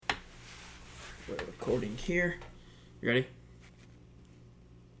Recording here. You ready?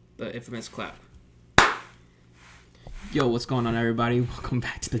 The infamous clap. Yo, what's going on, everybody? Welcome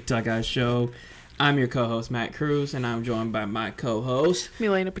back to the Duck Eyes Show. I'm your co-host, Matt Cruz, and I'm joined by my co-host,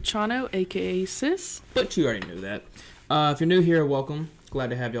 Milena Pachano, a.k.a. Sis. But you already knew that. If you're new here, welcome. Glad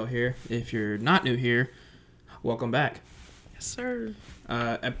to have y'all here. If you're not new here, welcome back. Yes, sir.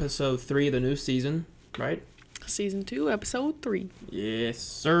 Episode 3 of the new season, right? Season 2, episode 3. Yes,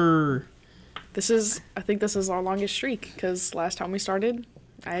 sir. I think this is our longest streak, because last time we started,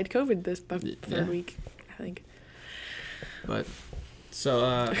 I had COVID the third week, I think. But,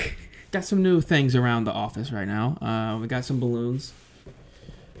 so, got some new things around the office right now. We got some balloons.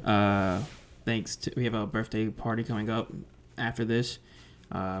 We have a birthday party coming up after this.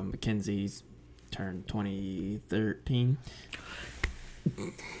 Mackenzie's turned 2013.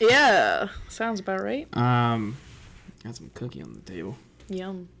 Yeah, sounds about right. Got some cookie on the table.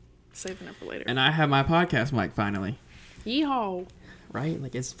 Yum. Saving it for later. And I have my podcast mic finally. Yeehaw. Right?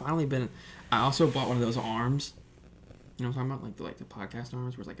 Like, it's finally been... I also bought one of those arms. You know what I'm talking about? Like the podcast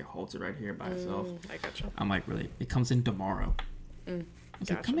arms where it's like it holds it right here by itself. I gotcha. I'm like, really? It comes in tomorrow. It's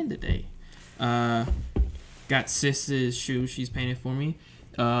like, come in today. Got Sis's shoes she's painted for me.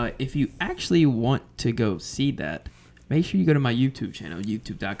 If you actually want to go see that, make sure you go to my YouTube channel,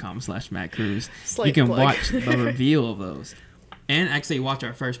 youtube.com/MattCruz. You can watch the reveal of those. And actually watch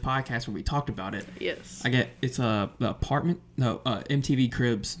our first podcast where we talked about it. Yes. It's the MTV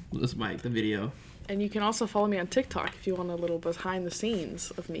Cribs was like the video. And you can also follow me on TikTok if you want a little behind the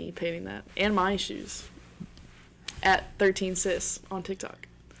scenes of me painting that. And my shoes. At 13sis on TikTok.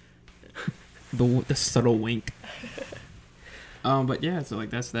 The subtle wink. But yeah, so like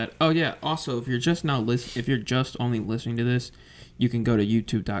that's that. Oh yeah, also if you're just only listening to this, you can go to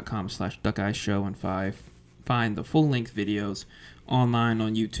youtube.com/duckeyeshow and find the full length videos online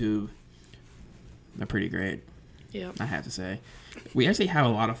on YouTube. They're pretty great. Yeah. I have to say. We actually have a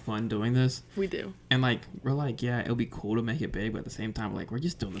lot of fun doing this. We do. And like we're like, yeah, it'll be cool to make it big, but at the same time, like we're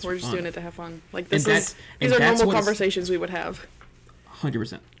just doing this for fun. We're just doing it to have fun. Like these are normal conversations we would have.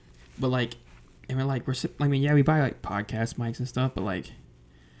 100%. But like, and we're like, we buy like podcast mics and stuff, but like,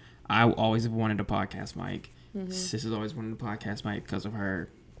 I always have wanted a podcast mic. Mm-hmm. Sis has always wanted a podcast mic because of her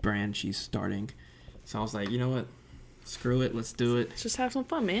brand she's starting. So I was like, you know what? Screw it. Let's do it. Let's just have some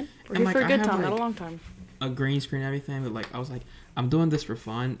fun, man. We're here for a good time, not a long time. A green screen and everything, but like, I was like, I'm doing this for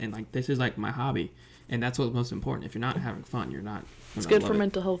fun, and like, this is like my hobby. And that's what's most important. If you're not having fun, you're not. It's good for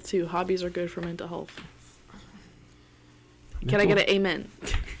mental health, too. Hobbies are good for mental health. Can I get an amen?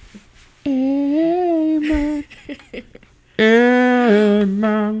 Amen.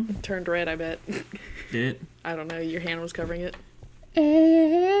 Amen. It turned red, I bet. Did it? I don't know. Your hand was covering it.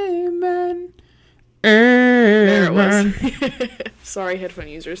 Amen. Amen. There it was. Sorry, headphone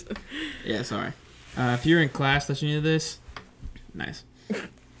users. Yeah, sorry. If you're in class listening to this, nice.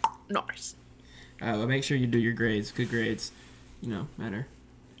 Nice. But make sure you do your grades. Good grades, matter.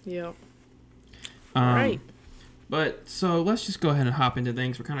 Yep. All right. But so let's just go ahead and hop into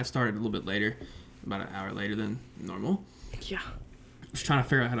things. We're kind of started a little bit later, about an hour later than normal. Yeah. I was trying to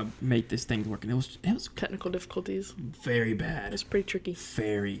figure out how to make this thing work, and it was technical difficulties. Very bad. It's pretty tricky.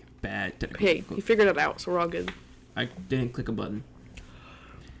 Very bad technical difficulties. You figured it out, so we're all good. I didn't click a button.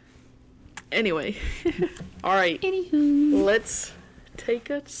 Anyway. All right. Anywho. Let's take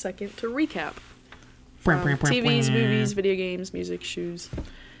a second to recap. TVs, movies, video games, music, shoes.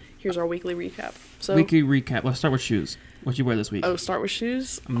 Here's our weekly recap. So weekly recap. Let's start with shoes. What'd you wear this week? Oh, start with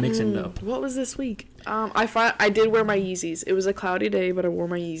shoes? I'm mixing it up. What was this week? I did wear my Yeezys. It was a cloudy day, but I wore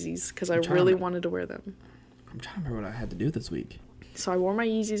my Yeezys because I really wanted to wear them. I'm trying to remember what I had to do this week. So I wore my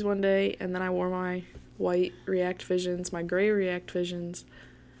Yeezys one day, and then I wore my white React Visions, my gray React Visions,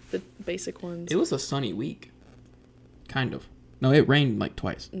 the basic ones. It was a sunny week. Kind of. No, it rained like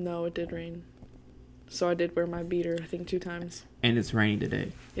twice. No, it did rain. So I did wear my beater, I think 2 times. And it's raining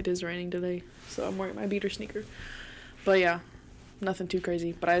today. It is raining today, so I'm wearing my beater sneaker. But yeah, nothing too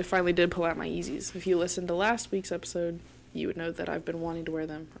crazy. But I finally did pull out my Yeezys. If you listened to last week's episode, you would know that I've been wanting to wear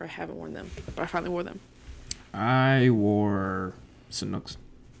them, or I haven't worn them, but I finally wore them. I wore Sanooks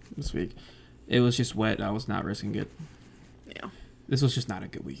this week. It was just wet. I was not risking it. Yeah. This was just not a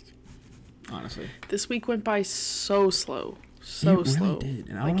good week, honestly. This week went by so slow. So slow. It really did.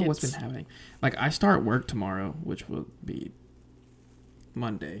 And I don't know what's been happening. Like, I start work tomorrow, which will be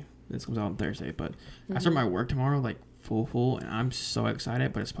Monday. This comes out on Thursday. But I start my work tomorrow, like, full. And I'm so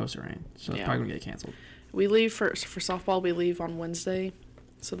excited, but it's supposed to rain. So it's probably going to get canceled. We leave for softball. We leave on Wednesday.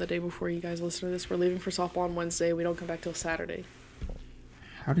 So the day before you guys listen to this, we're leaving for softball on Wednesday. We don't come back till Saturday.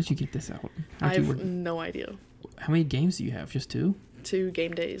 How did you get this out? I have no idea. How many games do you have? Just 2? 2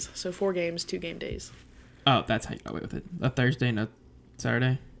 game days. So 4 games, 2 game days. Oh, that's how you got away with it. A Thursday and a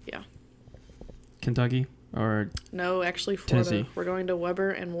Saturday? Yeah. Kentucky or No, actually Florida. Tennessee? We're going to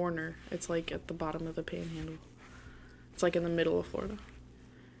Weber and Warner. It's like at the bottom of the Panhandle. It's like in the middle of Florida.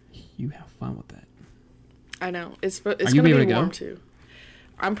 You have fun with that. I know. It's going to be go? warm too.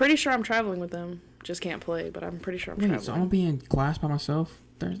 I'm pretty sure I'm traveling with them. Just can't play, but I'm pretty sure I'm traveling. So I'm gonna be in class by myself?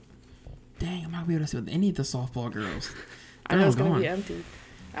 Dang, I'm not gonna be able to sit with any of the softball girls. I know it's going to be empty.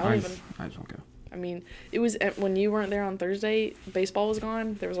 I just won't go. I mean, it was when you weren't there on Thursday, baseball was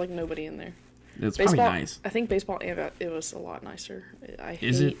gone. There was like nobody in there. It's probably nice. I think baseball, it was a lot nicer. I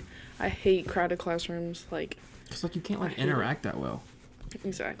hate crowded classrooms. Like, it's like you can't interact that well.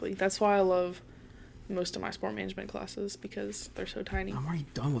 Exactly. That's why I love most of my sport management classes, because they're so tiny. I'm already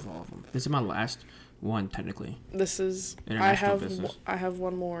done with all of them. This is my last one, technically. I have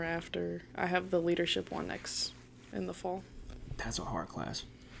one more after. I have the leadership one next in the fall. That's a hard class.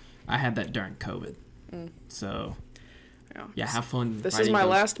 I had that during COVID. So, yeah, have fun. This is my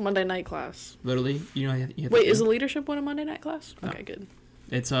last Monday night class. Literally, you have Wait, is the leadership one a Monday night class? No. Okay, good.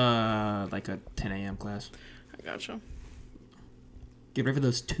 It's like a 10 a.m. class. I gotcha. Get ready for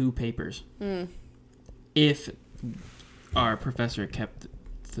those 2 papers. If our professor kept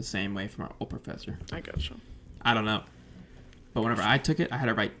the same way from our old professor. I gotcha. I don't know. But whenever I took it, I had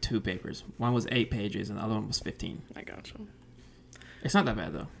to write 2 papers. One was 8 pages and the other one was 15. I gotcha. It's not that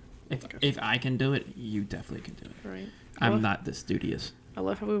bad, though. If I can do it, you definitely can do it. Right. I'm not this studious. I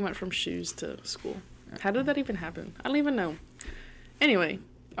love how we went from shoes to school. How did that even happen? I don't even know. Anyway,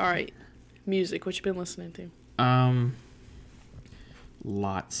 all right. Music. What you been listening to?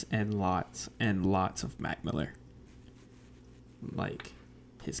 Lots and lots and lots of Mac Miller. Like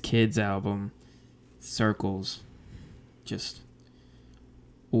his Kids album, Circles, just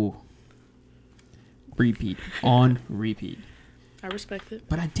repeat on repeat. I respect it.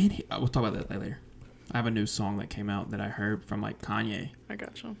 But we'll talk about that later. I have a new song that came out that I heard from Kanye. I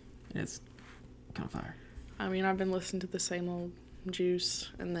gotcha. And it's kind of fire. I mean, I've been listening to the same old Juice,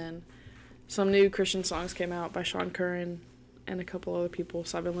 and then some new Christian songs came out by Sean Curran and a couple other people,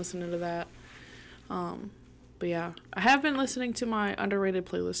 so I've been listening to that. But yeah, I have been listening to my underrated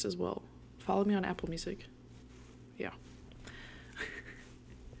playlist as well. Follow me on Apple Music. Yeah.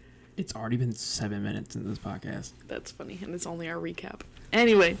 It's already been 7 minutes in this podcast. That's funny, and it's only our recap.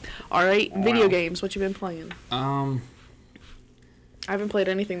 Anyway, all right, Video games. What you been playing? I haven't played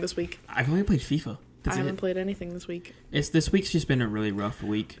anything this week. I've only played FIFA. I haven't played anything this week. This week's just been a really rough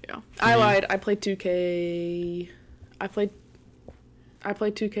week. Yeah, I lied. I played 2K. I played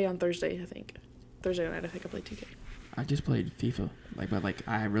 2K on Thursday, I think. Thursday night, I think I played 2K. I just played FIFA.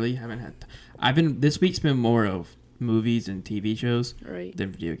 I really haven't had. This week's been more of movies and TV shows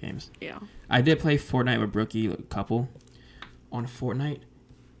than video games. Yeah. I did play Fortnite with Brookie, a couple. On Fortnite,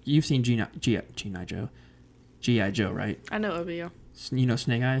 you've seen G.I. Joe, right? I know of it, yeah. You know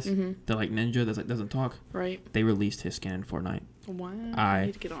Snake Eyes? Mm-hmm. The ninja that doesn't talk? Right. They released his skin in Fortnite. Wow. I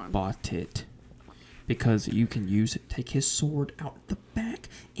need to get on. Bought it. Because you can take his sword out the back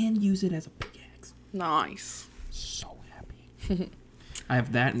and use it as a pickaxe. Nice. So happy. I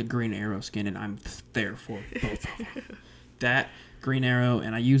have that and the Green Arrow skin, and I'm there for both of them. That, Green Arrow,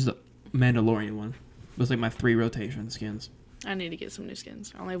 and I use the Mandalorian one. It was my 3 rotation skins. I need to get some new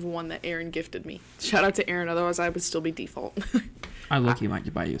skins. I only have one that Aaron gifted me. Shout out to Aaron, otherwise I would still be default. I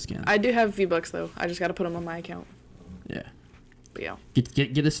might buy you a skin. I do have V-Bucks, though. I just got to put them on my account. Yeah. But yeah.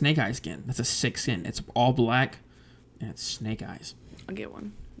 Get a Snake Eyes skin. That's a sick skin. It's all black, and it's Snake Eyes. I'll get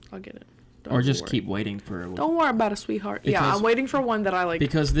one. I'll get it. Or just keep waiting for one. Don't worry about it, sweetheart. Yeah, I'm waiting for one that I like.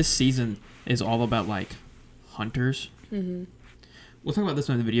 Because this season is all about, hunters. Mm-hmm. We'll talk about this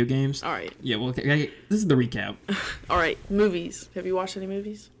one in the video games. All right. Yeah, well, this is the recap. All right, movies. Have you watched any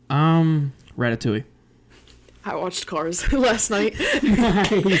movies? Ratatouille. I watched Cars last night.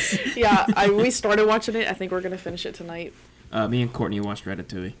 Nice. Yeah, we started watching it. I think we're going to finish it tonight. Me and Courtney watched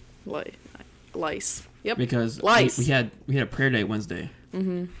Ratatouille. Lice. Yep. Because Lice. we had a prayer day Wednesday.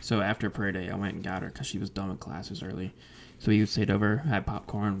 Mm-hmm. So after prayer day, I went and got her because she was done with classes early. So we stayed over, had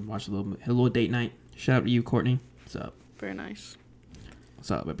popcorn, watched a little date night. Shout out to you, Courtney. What's up? Very nice. What's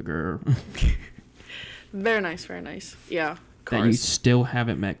up, baby girl? Very nice, very nice. Yeah. Cars. That you still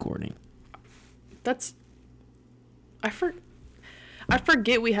haven't met Courtney. I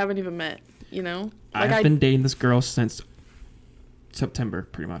forget we haven't even met, you know? I've been dating this girl since September,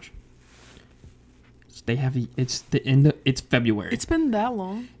 pretty much. It's February. It's been that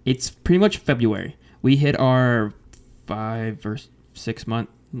long. It's pretty much February. We hit our 5 or 6 month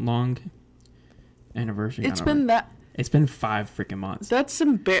long anniversary. It's been 5 freaking months. That's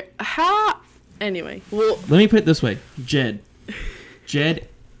Anyway, well, let me put it this way, Jed. Jed,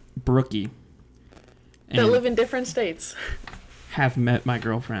 Brookie, that live in different states, have met my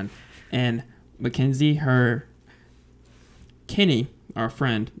girlfriend, and Mackenzie, Kenny, our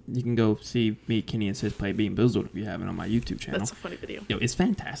friend. You can go see me, Kenny, and Sis play Being Boozled if you haven't on my YouTube channel. That's a funny video. Yo, it's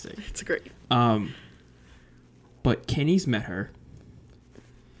fantastic. It's great. But Kenny's met her.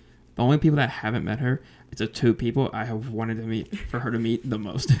 The only people that haven't met her, it's the two people I have wanted to meet for her to meet the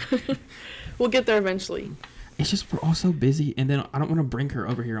most. We'll get there eventually. It's just we're all so busy, and then I don't want to bring her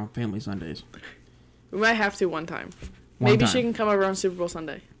over here on Family Sundays. We might have to one time. Maybe she can come over on Super Bowl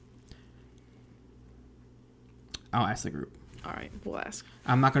Sunday. I'll ask the group. All right, we'll ask.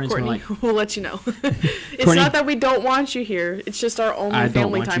 I'm not going to Courtney, we'll let you know. It's Courtney, not that we don't want you here. It's just our only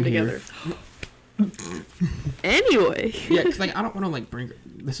family time together. Anyway. Yeah, because like I don't want to like bring her.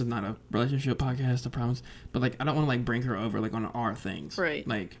 This is not a relationship podcast, I promise. But like I don't want to like bring her over like on our things. Right.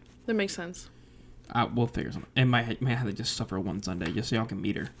 Like that makes sense. We'll figure something. And might have to just suffer one Sunday just so y'all can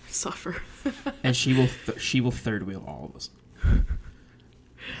meet her. Suffer. And she will third wheel all of us.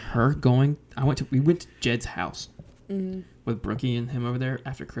 Her going. We went to Jed's house with Brookie and him over there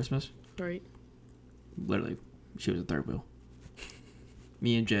after Christmas. Right. Literally, she was a third wheel.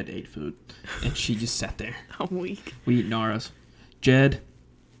 Me and Jed ate food, and she just sat there. I'm weak. We eat Nara's. Jed,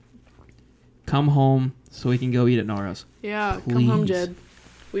 come home so we can go eat at Nara's. Yeah, please. Come home, Jed.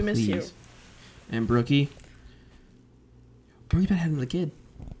 We miss you. And Brookie had another kid.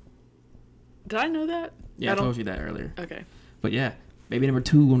 Did I know that? Yeah, I told you that earlier. Okay. But yeah, baby number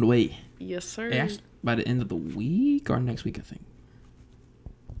 2 on the way. Yes, sir. Actually, by the end of the week or next week, I think.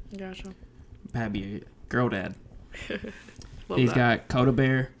 Gotcha. That'd be a girl dad. He's got Coda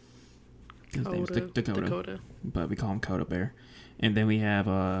Bear. His name's Dakota. But we call him Coda Bear. And then we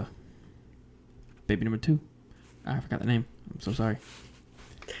have baby number 2. I forgot the name. I'm so sorry.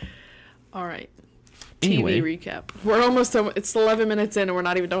 All right. Anyway. TV recap. We're almost done. It's 11 minutes in and we're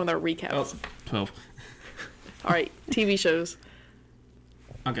not even done with our recaps. Oh, 12. All right. TV shows.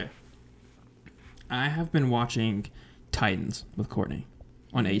 Okay. I have been watching Titans with Courtney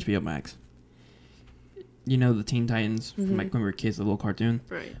on HBO Max. You know the Teen Titans from like when we were kids, the little cartoon?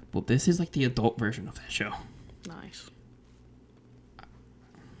 Right. Well, this is like the adult version of that show. Nice.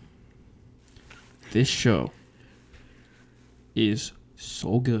 This show is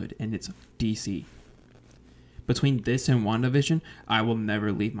so good, and it's DC. Between this and WandaVision, I will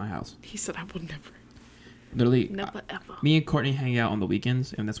never leave my house. He said I will never. Literally. Never, ever. Me and Courtney hang out on the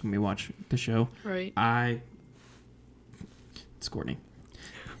weekends, and that's when we watch the show. Right. It's Courtney.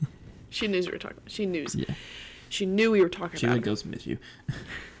 She knew we were talking about. She knew. Yeah. She knew we were talking she about. She really goes miss you.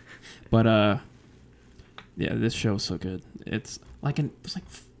 But yeah, this show is so good. It's like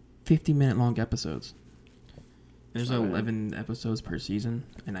 50-minute long episodes. There's 11 episodes per season,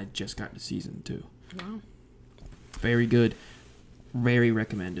 and I just got to season 2. Wow. Very good. Very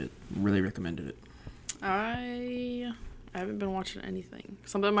recommended. Really recommended it. I haven't been watching anything.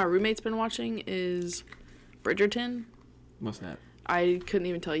 Something my roommate's been watching is Bridgerton. What's that? I couldn't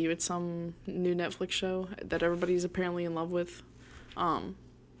even tell you. It's some new Netflix show that everybody's apparently in love with. Don't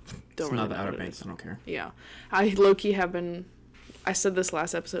it's really not the Outer Banks. I don't care. Yeah. I low-key have been... I said this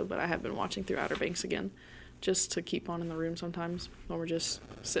last episode, but I have been watching through Outer Banks again. Just to keep on in the room sometimes when we're just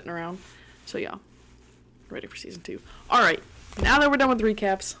sitting around. So, yeah. Ready for season 2. All right. Now that we're done with the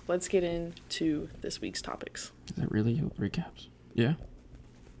recaps, let's get into this week's topics. Is that really recaps? Yeah.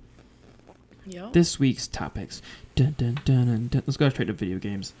 Yeah. This week's topics. Dun, dun, dun, dun, dun. Let's go straight to video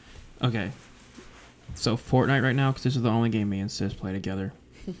games. Okay. So Fortnite right now, because this is the only game me and Sis play together.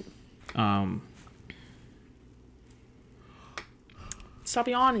 Stop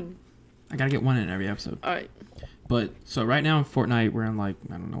yawning. I gotta get one in every episode. All right. But so right now in Fortnite, we're in like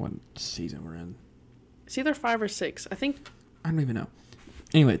I don't know what season we're in. It's either 5 or 6. I think. I don't even know.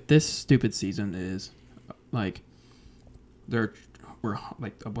 Anyway, this stupid season is like we're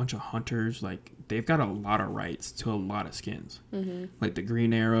like a bunch of hunters. Like they've got a lot of rights to a lot of skins. Mm-hmm. Like the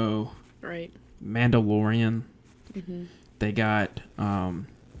Green Arrow. Right. Mandalorian. Mm-hmm. They got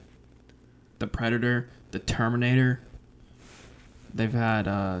the Predator, the Terminator. They've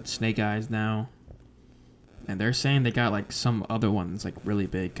had Snake Eyes now. And they're saying they got like some other ones like really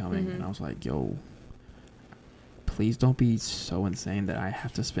big coming. Mm-hmm. And I was like, yo, please don't be so insane that I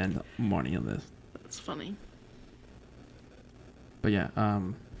have to spend money on this. That's funny. But yeah,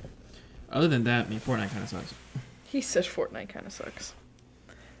 other than that, I mean, Fortnite kind of sucks. He says Fortnite kind of sucks.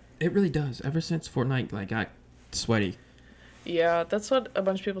 It really does. Ever since Fortnite like got sweaty. Yeah, that's what a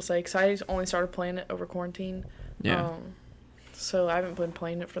bunch of people say. Because I only started playing it over quarantine. Yeah. So I haven't been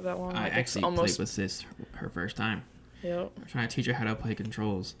playing it for that long. I actually played with Sis her first time. Yep. I'm trying to teach her how to play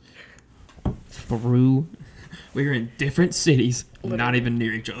controls. Through We were in different cities, Literally. not even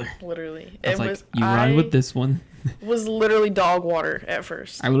near each other. Literally. I was like, you ride with this one. Was literally dog water at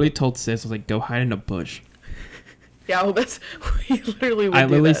first. I literally told Sis, I was like, go hide in a bush. Yeah, well, we literally would I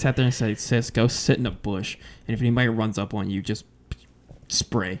literally do that. sat there and said, Sis, go sit in a bush. And if anybody runs up on you, just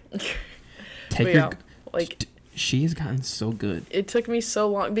spray. Take your... like... She's gotten so good. It took me so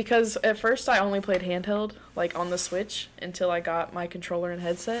long because at first I only played handheld, like on the Switch, until I got my controller and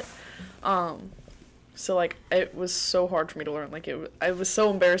headset. So like it was so hard for me to learn. Like I was so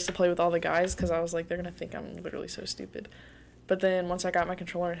embarrassed to play with all the guys because I was like, they're gonna think I'm literally so stupid. But then once I got my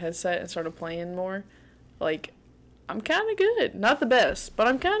controller and headset and started playing more, like I'm kind of good. Not the best, but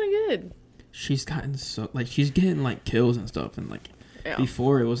I'm kind of good. She's gotten so like she's getting like kills and stuff, and like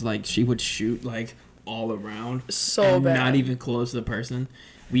before it was like she would shoot like all around, so and bad, not even close to the person.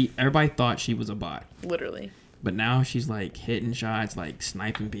 Everybody thought she was a bot, literally. But now she's like hitting shots, like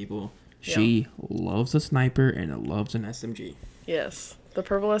sniping people. She loves a sniper and loves an SMG. Yes, the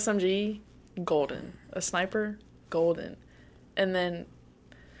purple SMG, golden. A sniper, golden, and then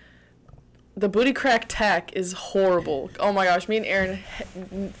the booty crack tack is horrible. Oh my gosh, me and Aaron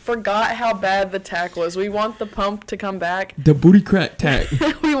forgot how bad the tack was. We want the pump to come back. The booty crack tack.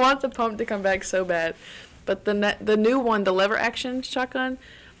 We want the pump to come back so bad. But the new one, the lever action shotgun,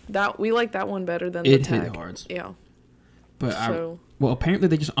 that we like that one better than the tack. It hit hard. Yeah. But well, apparently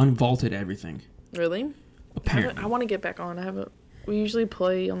they just unvaulted everything. Really? Apparently. I want to get back on. We usually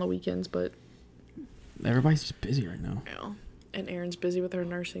play on the weekends, but everybody's just busy right now. Yeah. And Erin's busy with her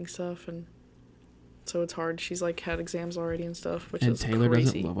nursing stuff, and so it's hard. She's like had exams already and stuff, which is crazy. And Taylor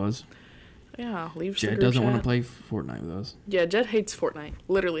doesn't love us. Yeah, leaves Jed doesn't want to play Fortnite with us. Yeah, Jed hates Fortnite.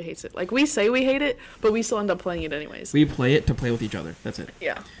 Literally hates it. Like, we say we hate it, but we still end up playing it anyways. We play it to play with each other. That's it.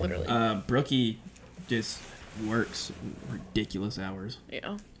 Yeah, literally. Brookie just works ridiculous hours.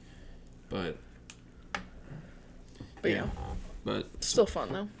 Yeah. But yeah. But still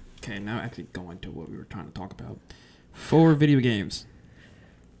fun, though. Okay, now actually going to what we were trying to talk about. For video games.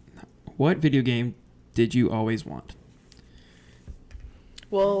 What video game did you always want?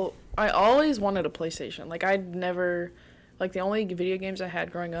 Well, I always wanted a PlayStation. Like, I'd never... Like, the only video games I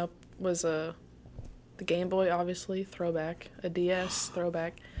had growing up was the Game Boy, obviously, throwback, a DS,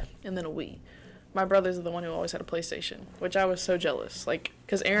 throwback, and then a Wii. My brother's the one who always had a PlayStation, which I was so jealous. Like,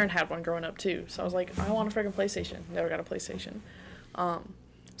 because Aaron had one growing up, too. So I was like, I want a freaking PlayStation. Never got a PlayStation.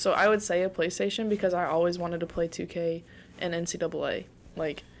 So I would say a PlayStation because I always wanted to play 2K and NCAA.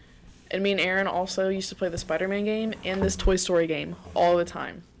 Like... And me and Aaron also used to play the Spider-Man game and this Toy Story game all the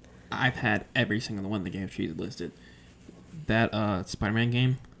time. I've had every single one of the games she's listed. That Spider-Man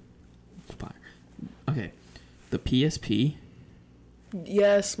game. Okay. The PSP.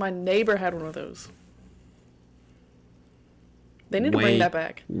 Yes, my neighbor had one of those. They need to bring that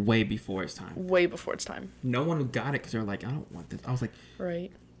back. Way before its time. Way before its time. No one got it because they're like, I don't want this. I was like... Right.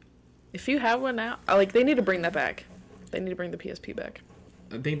 If you have one now... Like, they need to bring that back. They need to bring the PSP back.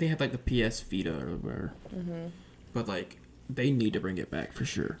 I think they had like the PS Vita or whatever. Mm-hmm. But like, they need to bring it back for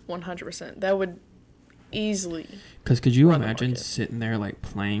sure. 100%. That would easily. Because could you imagine sitting there like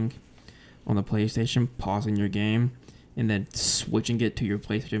playing on the PlayStation, pausing your game, and then switching it to your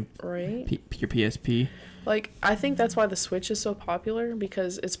PlayStation, right? Your PSP? Like, I think that's why the Switch is so popular,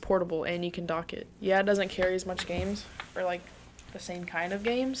 because it's portable and you can dock it. Yeah, it doesn't carry as much games or like the same kind of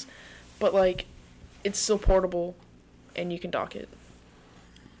games, but like, it's still portable and you can dock it.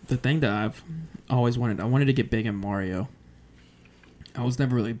 The thing that I've always wanted, I wanted to get big in Mario. I was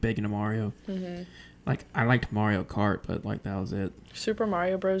never really big into Mario. Mm-hmm. Like, I liked Mario Kart, but like that was it. Super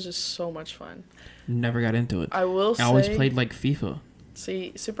Mario Bros. Is so much fun. Never got into it. I always played like FIFA.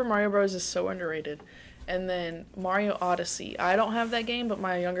 See, Super Mario Bros. Is so underrated. And then Mario Odyssey. I don't have that game, but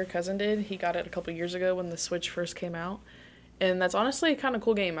my younger cousin did. He got it a couple years ago when the Switch first came out. And that's honestly a kind of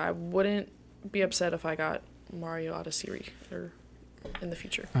cool game. I wouldn't be upset if I got Mario Odyssey in the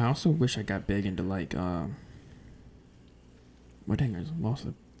future. I also wish I got big into like what dang, I lost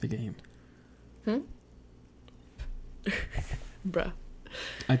the game. Bruh.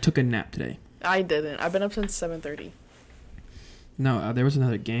 I took a nap today. I didn't. I've been up since 7:30. No, there was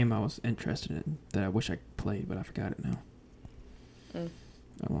another game I was interested in that I wish I played, but I forgot it now. Oh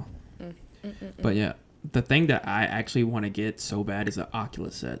well. But yeah, the thing that I actually want to get so bad is an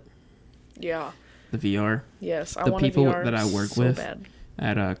Oculus set. Yeah. The VR. Yes, I want a VR. The people that I work with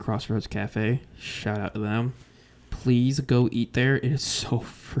at Crossroads Cafe, shout out to them. Please go eat there. It is so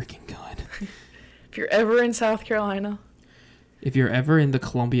freaking good. If you're ever in South Carolina. If you're ever in the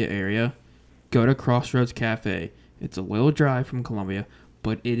Columbia area, go to Crossroads Cafe. It's a little drive from Columbia,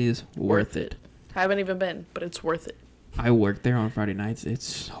 but it is worth it. I haven't even been, but it's worth it. I work there on Friday nights. It's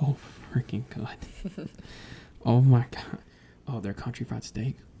so freaking good. Oh my god. Oh, their country fried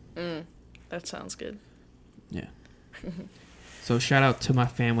steak. That sounds good. Yeah. So shout out to my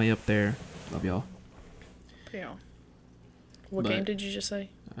family up there. Love y'all. Yeah. What game did you just say?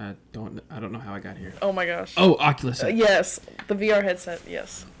 I don't know how I got here. Oh my gosh. Oh, Oculus. Yes, the VR headset.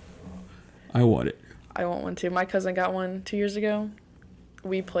 Yes. I want it. I want one too. My cousin got one 2 years ago.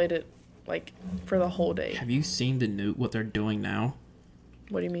 We played it like for the whole day. Have you seen what they're doing now?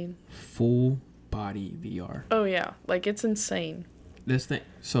 What do you mean? Full body VR. Oh yeah, like it's insane. This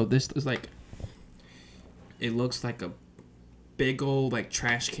is like, it looks like a big old like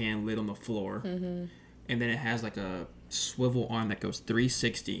trash can lid on the floor, and then it has like a swivel arm that goes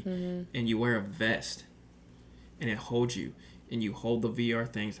 360, and you wear a vest, and it holds you, and you hold the VR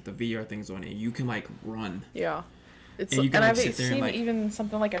things on, and you can like run. Yeah, it's and I've seen even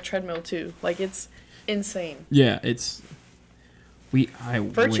something like a treadmill too. Like it's insane. Yeah, it's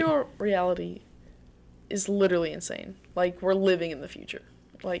virtual reality is literally insane. Like we're living in the future.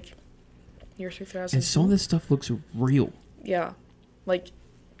 Like year 2000. And some of this stuff looks real. Yeah, like.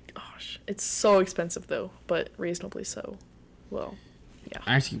 Gosh, it's so expensive though, but reasonably so. Well, yeah.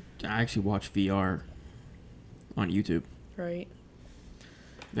 I actually watch VR on YouTube. Right.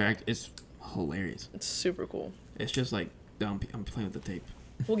 It's hilarious. It's super cool. It's just like I'm playing with the tape.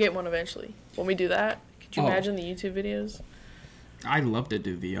 We'll get one eventually. When we do that, could you imagine the YouTube videos? I'd love to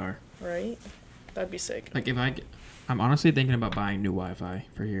do VR. Right? That'd be sick. Like I'm honestly thinking about buying new Wi-Fi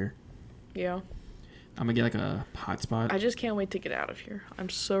for here. Yeah. I'm gonna get like a hotspot. I just can't wait to get out of here. I'm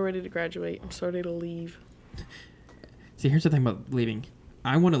so ready to graduate. I'm so ready to leave. See, here's the thing about leaving.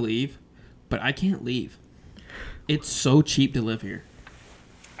 I want to leave, but I can't leave. It's so cheap to live here.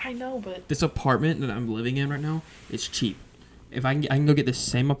 I know, but this apartment that I'm living in right now is cheap. If I can go get the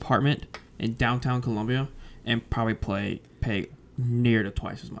same apartment in downtown Columbia and probably pay near to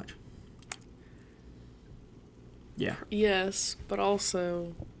twice as much. Yeah. Yes, but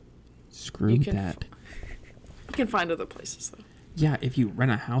also screw that. You can find other places, though. Yeah, if you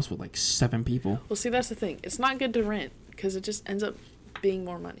rent a house with, like, 7 people. Well, see, that's the thing. It's not good to rent, because it just ends up being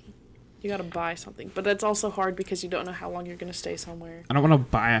more money. You gotta buy something. But that's also hard because you don't know how long you're gonna stay somewhere. I don't want to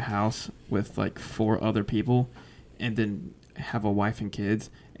buy a house with, like, 4 other people and then have a wife and kids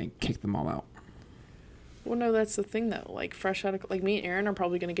and kick them all out. Well, no, that's the thing, though. Like, fresh out of... Like, me and Aaron are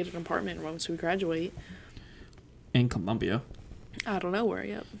probably gonna get an apartment once we graduate. In Columbia. I don't know where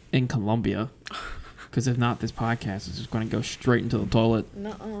yet. In Columbia. Because if not, this podcast is just going to go straight into the toilet.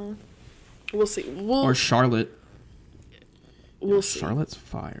 Nuh-uh. We'll see. Or Charlotte. We'll see. Charlotte's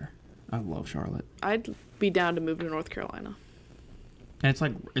fire. I love Charlotte. I'd be down to move to North Carolina.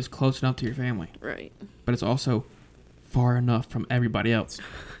 And it's close enough to your family. Right. But it's also far enough from everybody else.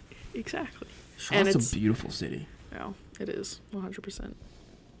 Exactly. Charlotte's a beautiful city. Yeah, it is. 100%.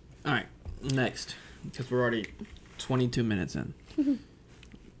 All right. Next. Because we're already 22 minutes in.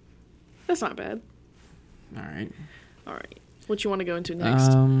 That's not bad. All right. What you want to go into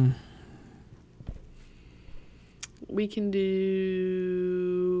next? We can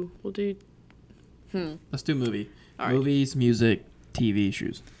do... We'll do... Let's do movie. All right. Movies, music, TV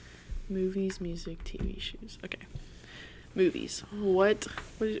shows. Movies, music, TV shows. Okay. Movies. What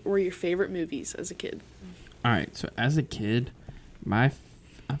were your favorite movies as a kid? All right. So as a kid, I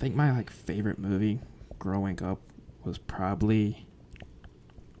think my like favorite movie growing up was probably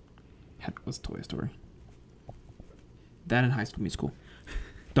was Toy Story. That and High School Musical.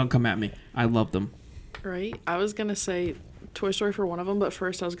 Don't come at me. I love them. Right? I was going to say Toy Story for one of them, but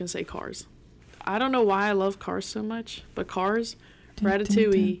first I was going to say Cars. I don't know why I love Cars so much, but Cars,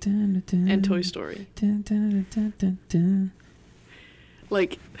 Ratatouille, and Toy Story.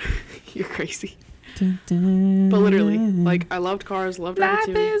 Like, you're crazy. But literally, like, I loved Cars, loved Ratatouille.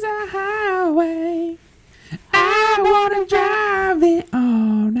 Life is a highway. I want to drive it all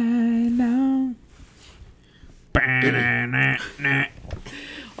night long.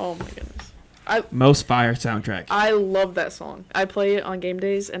 Oh my goodness. Most fire soundtrack. I love that song. I play it on game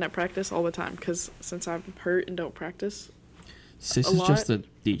days and at practice all the time because since I'm hurt and don't practice Sis is just a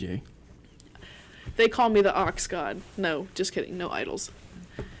DJ. They call me the Ox God. No, just kidding. No idols.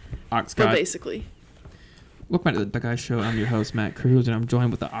 Ox God. But basically. Welcome back to the Duck Eye Show. I'm your host, Matt Cruz, and I'm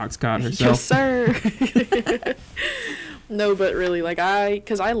joined with the Ox God herself. Yes, sir. No, but really, like,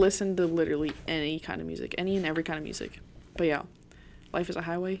 because I listen to literally any kind of music, any and every kind of music. But yeah, Life is a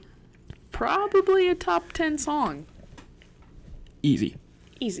Highway, probably a top 10 song. Easy.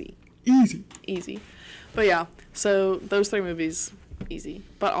 But yeah, so those 3 movies, easy.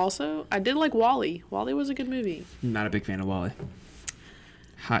 But also, I did like WALL-E. WALL-E was a good movie. Not a big fan of WALL-E.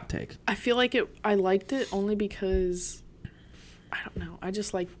 Hot take. I feel like I liked it only because I don't know. I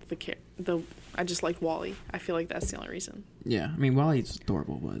just like I just like Wall-E. I feel like that's the only reason. Yeah, I mean Wall-E's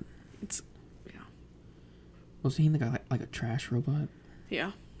adorable, but it's was he like a trash robot?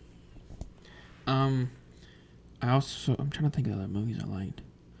 Yeah. I'm trying to think of other movies I liked.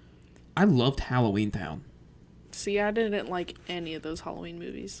 I loved Halloween Town. See, I didn't like any of those Halloween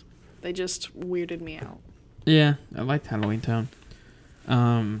movies. They just weirded me out. Yeah, I liked Halloween Town.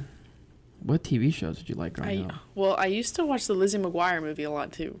 What TV shows did you like growing up? Well, I used to watch the Lizzie McGuire movie a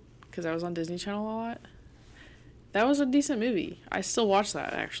lot too, because I was on Disney Channel a lot. That was a decent movie. I still watch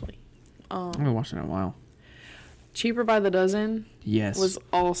that actually. I haven't watched it in a while. Cheaper by the Dozen. Yes. Was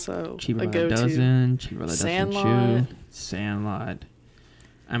also Cheaper a by go-to. the Dozen. Cheaper by the Sandlot. Dozen. Sandlot.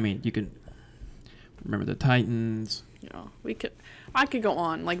 I mean, you can remember the Titans. Yeah, I could go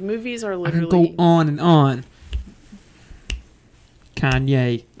on. Like movies are literally. I can go on and on.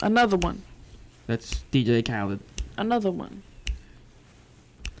 Kanye. Another one. That's DJ Khaled. Another one.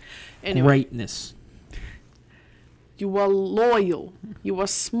 Anyway. Greatness. You are loyal. You are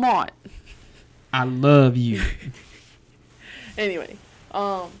smart. I love you. Anyway.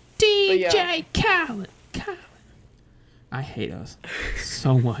 DJ Khaled. I hate us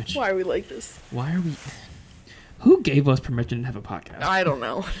so much. Why are we like this? Why are we... Who gave us permission to have a podcast? I don't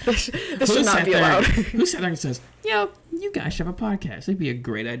know. This should not be allowed. Who sat there and says, yo, you guys should have a podcast. It'd be a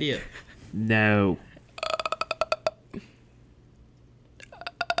great idea. No.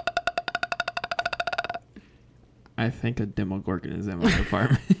 I think a Demogorgon is in my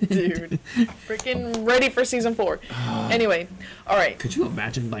apartment. Dude. Freaking ready for season 4. Anyway, all right. Could you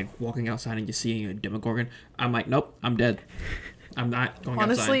imagine, like, walking outside and just seeing a Demogorgon? I'm like, nope, I'm dead. I'm not going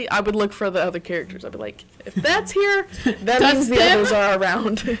Honestly, outside. I would look for the other characters. I'd be like, if that's here, that means the others are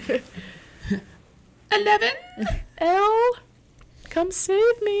around. 11? Elle, come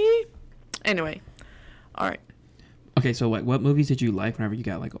save me. Anyway, all right. Okay, so, like, what movies did you like whenever you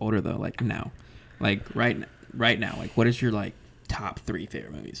got, like, older, though? Like, now. Like, right now. Like, what is your, like, top 3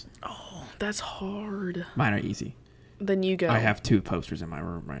 favorite movies? Oh, that's hard. Mine are easy. Then you go. I have 2 posters in my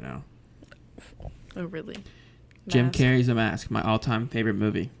room right now. Oh, really? Jim Mask. Carrey's The Mask, my all-time favorite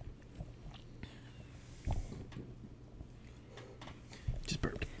movie. Just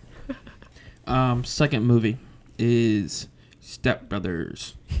burped. Second movie is Step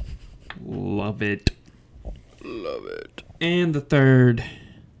Brothers. Love it. Love it. And the third,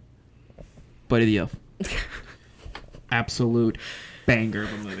 Buddy the Elf. Absolute banger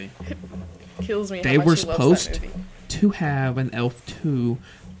of a movie. Kills me. They were supposed to have an Elf 2,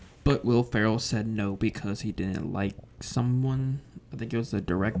 but Will Ferrell said no because he didn't like someone. I think it was the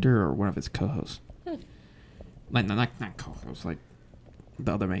director or one of his co-hosts. Like, not co-hosts, like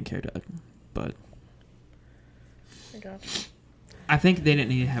the other main character. But I think they didn't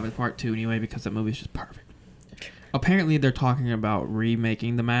need to have a part 2 anyway because that movie's just perfect. Apparently, they're talking about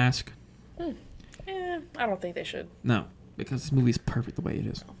remaking The Mask. I don't think they should. No, because this movie's perfect the way it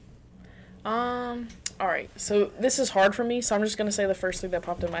is. All right. So this is hard for me, so I'm just gonna say the first thing that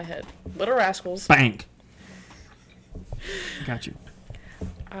popped in my head: Little Rascals. Bang. Got you.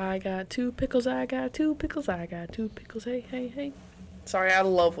 I got 2 pickles. I got 2 pickles. I got 2 pickles. Hey, hey, hey. Sorry, I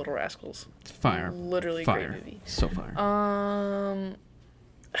love Little Rascals. It's fire. Literally fire. A great movie. So fire.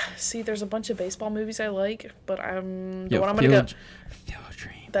 See, there's a bunch of baseball movies I like, but I'm Field of Dreams.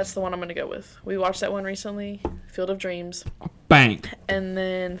 That's the one I'm gonna go with. We watched that one recently, Field of Dreams. Bang. And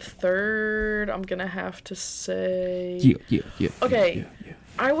then third, I'm gonna have to say. Yeah. Okay. Yeah.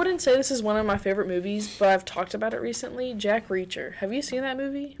 I wouldn't say this is one of my favorite movies, but I've talked about it recently. Jack Reacher. Have you seen that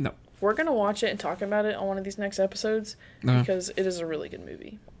movie? No. We're gonna watch it and talk about it on one of these next episodes because it is a really good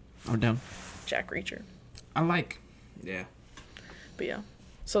movie. I'm down. Jack Reacher. Yeah. But yeah.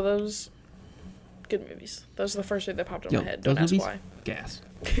 So those good movies. Those are the first thing that popped in my head. Don't ask movies? why. Gas.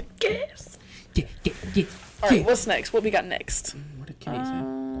 Gas. Yeah. All right, what's next? What we got next? What did Kenny say?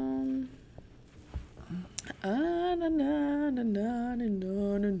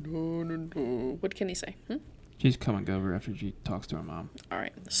 What can he say? She's coming over after she talks to her mom. All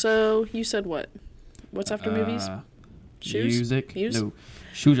right. So you said what? What's after movies? Shoes? Music. Music? No,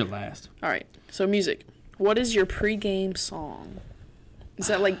 shoes are last. All right. So music. What is your pregame song? Is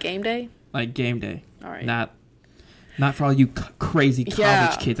that like game day? Like game day. All right. Not for all you crazy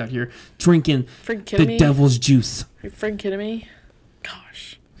college kids out here drinking the devil's juice. Are you freaking kidding me?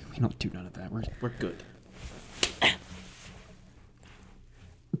 Gosh. We don't do none of that. We're good.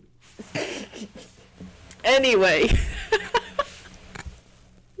 Anyway.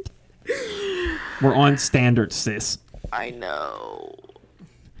 We're on standard, sis. I know.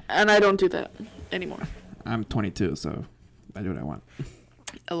 And I don't do that anymore. I'm 22, so I do what I want.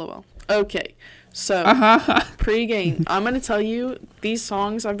 LOL. Okay, so pregame. I'm gonna tell you these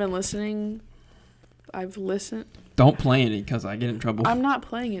songs I've been listening. I've listened. Don't play any because I get in trouble. I'm not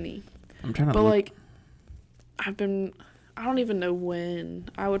playing any. I'm trying to. But like, I don't even know when.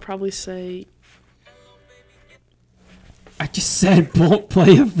 I would probably say. I just said don't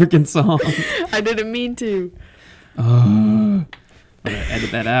play a freaking song. I didn't mean to. I'm gonna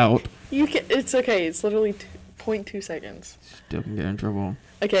edit that out. You can. It's okay. It's literally 0.2 seconds. Still can get in trouble.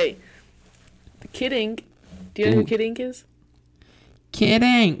 Okay. The Kid Ink. Do you know who Kid Ink is? Kid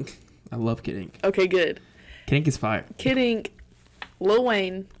Ink. I love Kid Ink. Okay, good. Kid Ink is fire. Kid Ink, Lil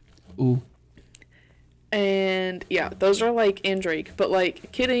Wayne. Ooh. And yeah, those are like and Drake. But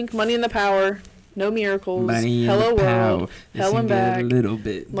like Kid Ink, Money in the Power, No Miracles, Money Hello in the World, Power. Hell and Back. A little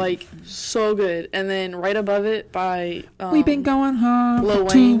bit. Like so good. And then right above it by We've been going home Lil for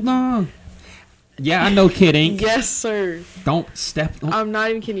Wayne. too long. Yeah, I know Kid Ink. Yes, sir. Don't step. I'm not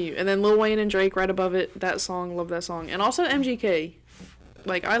even kidding you. And then Lil Wayne and Drake right above it. That song, love that song. And also MGK.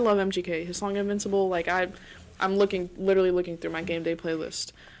 Like I love MGK. His song Invincible. Like I'm literally looking through my game day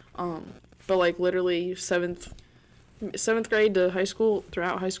playlist. But like literally seventh grade to high school,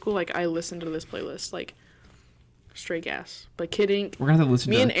 throughout high school, like I listened to this playlist, like straight gas. But Kid Ink. We're gonna have to listen.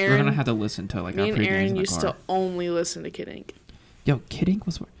 Me and Aaron. We're gonna have to listen to like. Me our and pre-games Aaron in the used car. to only listen to Kid Ink. Yo, Kid Ink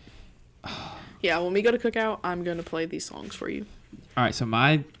was. Yeah, when we go to Cookout, I'm gonna play these songs for you. All right, so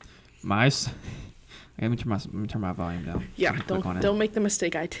my. Let me turn my volume down. Yeah, don't make the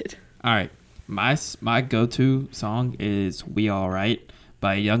mistake I did. All right, my go-to song is "We All Right"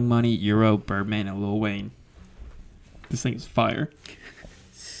 by Young Money, Euro, Birdman, and Lil Wayne. This thing is fire.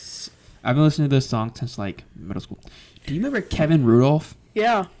 I've been listening to this song since like middle school. Do you remember Kevin Rudolph?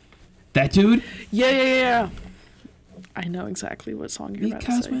 Yeah. That dude? Yeah. I know exactly what song you're about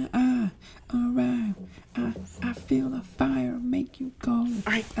to say. Because when I arrive, I feel the fire make you go. All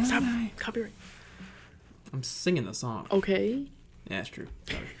right, stop. Copyright. I'm singing the song. Okay. Yeah, it's true.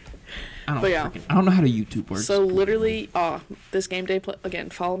 Sorry. I don't know how to YouTube works. So literally, this game day again.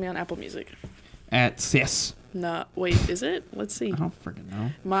 Follow me on Apple Music. At Sis. No, wait, is it? Let's see. I don't freaking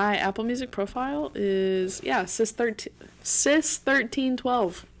know. My Apple Music profile is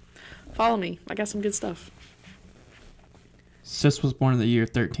sis1312. Follow me. I got some good stuff. Sis was born in the year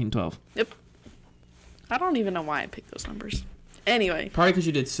 1312. Yep. I don't even know why I picked those numbers. Anyway. Probably because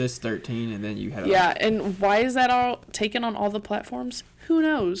you did Sis 13 and then you had. Yeah, and why is that all taken on all the platforms? Who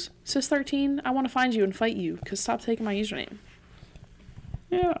knows? Sis 13, I want to find you and fight you. Because stop taking my username.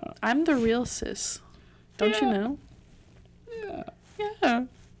 Yeah. I'm the real sis. Don't you know? Yeah.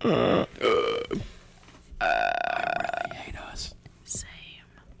 I really hate us. Same.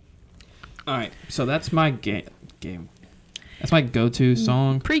 Alright, so that's my game. That's my go-to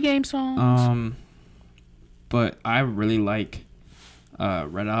song. Pre-game songs. But I really like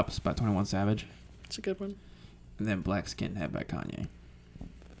Red Ops by 21 Savage. It's a good one. And then Black Skinhead by Kanye.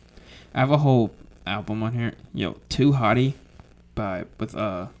 I have a whole album on here. Yo, Too Hottie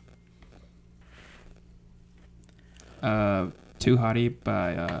Too Hottie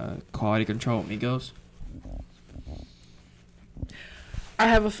by Quality Control Migos. I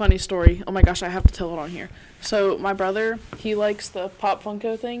have a funny story. Oh my gosh, I have to tell it on here. So my brother, he likes the Pop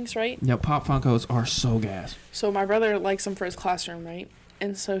Funko things, right? Yeah, Pop Funkos are so gas. So my brother likes them for his classroom, right?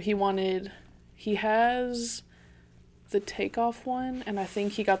 And so he has the Takeoff one, and I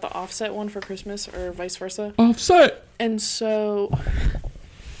think he got the Offset one for Christmas, or vice versa. Offset! And so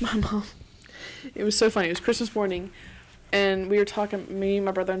my mom, it was so funny. It was Christmas morning. And we were talking, me,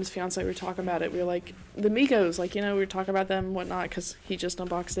 my brother, and his fiance, we were talking about it. We were like, the Migos, like, we were talking about them and whatnot, because he just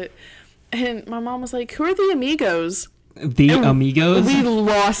unboxed it. And my mom was like, who are the Amigos? Amigos? We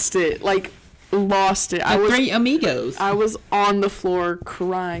lost it. The three Amigos. I was on the floor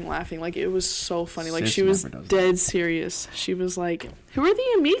crying, laughing. Like, it was so funny. Like, she was dead serious. She was like, who are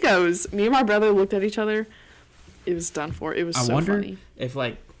the Amigos? Me and my brother looked at each other. It was done for. It was so funny. I wonder if,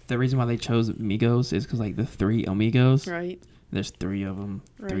 like, the reason why they chose Migos is because, like, the three Amigos. Right. There's three of them.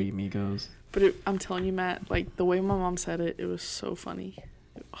 Right. Three Amigos. But I'm telling you, Matt, like, the way my mom said it, it was so funny.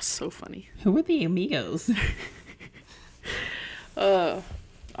 It was so funny. Who are the Amigos? All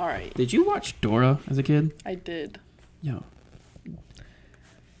right. Did you watch Dora as a kid? I did. Yo.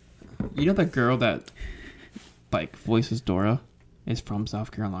 You know the girl that, like, voices Dora is from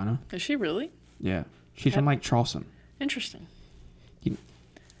South Carolina? Is she really? Yeah. She's from, like, Charleston. Interesting.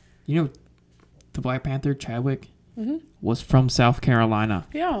 You know, the Black Panther, Chadwick, was from South Carolina.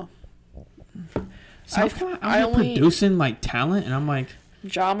 Yeah. South Carolina, I'm producing, like, talent, and I'm like...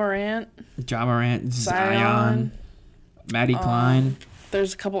 Ja Morant, Zion, Maddie Klein.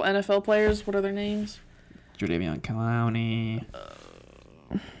 There's a couple NFL players. What are their names? Jadeveon Clowney.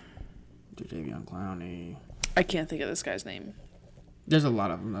 Jadeveon Clowney. I can't think of this guy's name. There's a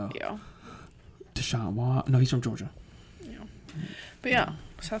lot of them though. Yeah. Deshaun Watt. No, he's from Georgia. Yeah. But yeah,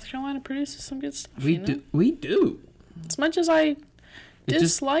 South Carolina produces some good stuff. We do. We do. As much as I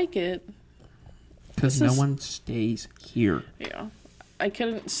dislike it. Because no one stays here. Yeah. I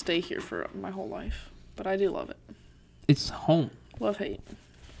couldn't stay here for my whole life. But I do love it. It's home. Love, hate.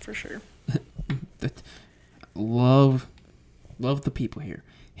 For sure. Love the people here.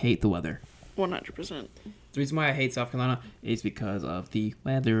 Hate the weather. 100%. The reason why I hate South Carolina is because of the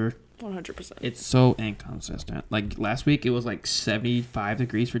weather. 100%. It's so inconsistent. Like last week, it was like 75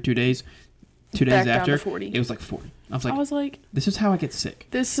 degrees for 2 days. 2 days Back after, down to 40. It was like 40. I was like, this is how I get sick.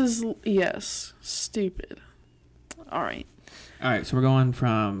 This is, yes, stupid. All right. So we're going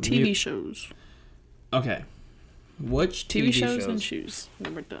from... TV shows. Okay. Which TV shows and shoes.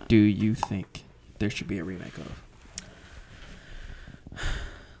 Then we're done. Do you think there should be a remake of?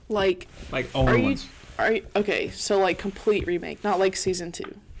 Like older ones. Okay, so like complete remake, not like season 2.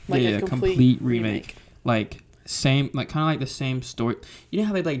 Like a complete remake. Like same, like kind of like the same story. You know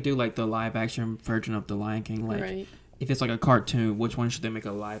how they like do like the live action version of The Lion King? Like right. If it's like a cartoon, which one should they make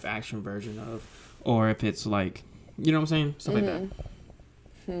a live action version of? Or if it's like, you know what I'm saying? Stuff like that.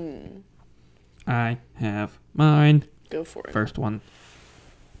 I have mine. Go for it. First one.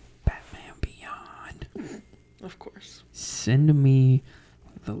 Batman Beyond. Of course. Send me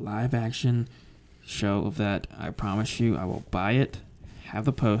the live action show of that. I promise you I will buy it, have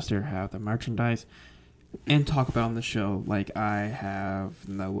the poster, have the merchandise, and talk about it on the show like I have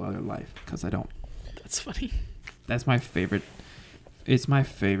no other life, because I don't. That's funny. That's my favorite. It's my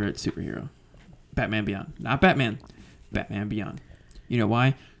favorite superhero. Batman Beyond. Not Batman. Batman Beyond. You know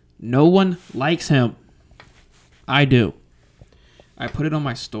why? No one likes him. I do. I put it on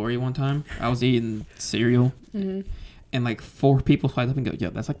my story one time. I was eating cereal. And like 4 people swiped up and go,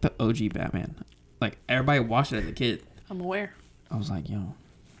 yo, that's like the OG Batman. Like everybody watched it as a kid. I'm aware. I was like, yo.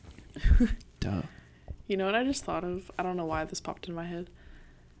 Duh. You know what I just thought of? I don't know why this popped in my head.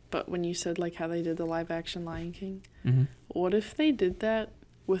 But when you said like how they did the live action Lion King, what if they did that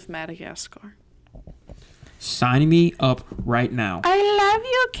with Madagascar? Sign me up right now. I love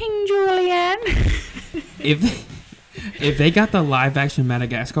you, King Julian. If they got the live action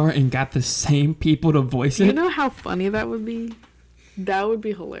Madagascar and got the same people to voice it. You know how funny that would be? That would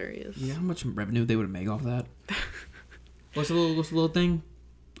be hilarious. You know how much revenue they would make off that? What's the little thing?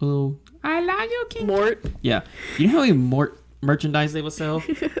 A little, I love you, King. Mort? Yeah. You know how many Mort merchandise they would sell?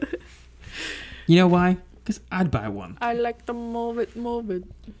 You know why? Because I'd buy one. I like to move it.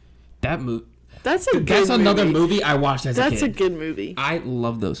 That movie. That's a good That's movie. Another movie I watched as a kid. That's a good movie. I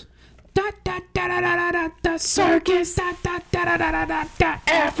love those. Da da da da da da da circus da da da da da da da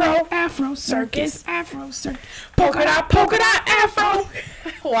Afro circus polka dot Afro.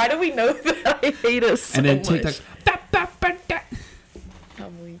 Why do we know that? I hate us so and then much. TikTok.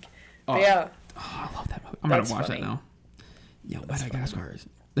 I'm weak. Oh, yeah. Oh, I love that movie. I'm gonna watch that now. Yo, Madagascar is.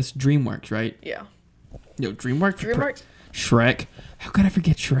 That's DreamWorks, right? Yeah. Yo, DreamWorks. DreamWorks. Shrek. How could I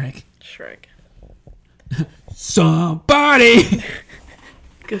forget Shrek? Shrek. Somebody.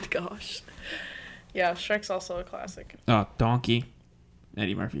 Good gosh. Yeah, Shrek's also a classic. Oh, Donkey.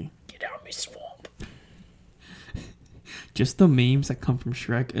 Eddie Murphy. Get out of my swamp. Just the memes that come from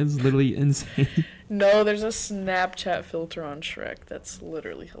Shrek is literally insane. No, there's a Snapchat filter on Shrek that's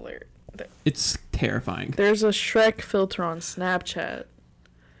literally hilarious. It's terrifying. There's a Shrek filter on Snapchat.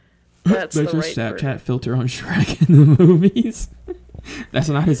 That's There's the a right Snapchat word. filter on Shrek in the movies. That's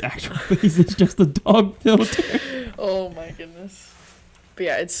not his actual face. It's just a dog filter. Oh my goodness. But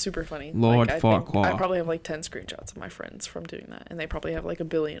yeah, it's super funny. Lord I Farquaad. probably have like 10 screenshots of my friends from doing that. And they probably have like 1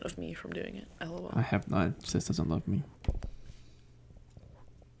 billion of me from doing it. LOL. I have not. Sis doesn't love me.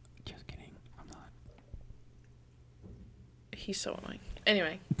 Just kidding. I'm not. He's so annoying.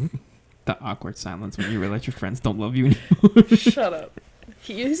 Anyway. The awkward silence when you realize your friends don't love you anymore. Shut up.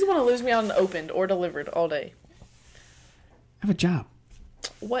 He's the one who leaves me out unopened or delivered all day. I have a job.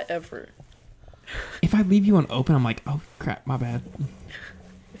 Whatever. If I leave you unopened, I'm like, oh crap, my bad.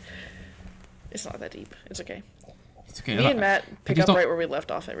 It's not that deep. It's okay. It's okay. Me and Matt pick up don't- right where we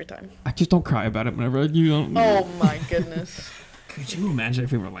left off every time. I just don't cry about it whenever you don't. Oh my goodness. Could you imagine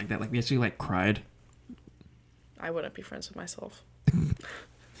if we were like that? Like we actually like cried. I wouldn't be friends with myself.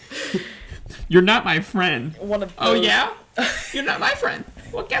 You're not my friend. One of those. Oh yeah? You're not my friend.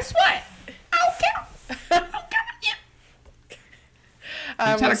 Well, guess what? I don't care. I don't care about you.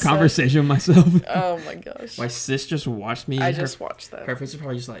 I just had a conversation with myself. Oh my gosh. My sis just watched me. I just watched that. Her face is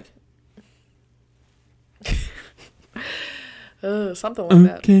probably just like. Something like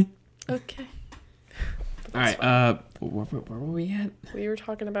that. Okay. Okay. All right. Where were we at? We were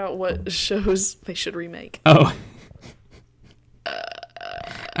talking about what shows they should remake. Oh.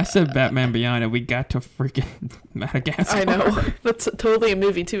 I said Batman Beyond, and we got to freaking Madagascar. I know. That's totally a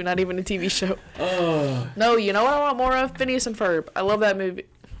movie, too, not even a TV show. Oh. No, you know what I want more of? Phineas and Ferb. I love that movie.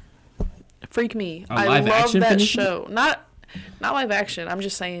 Freak me. I love that Phineas show. Not live action. I'm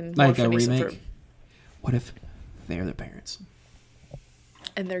just saying like more a Phineas remake? and Ferb. What if they're the parents?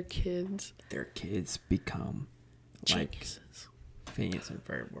 And their kids. Their kids become like Jesus. Phineas and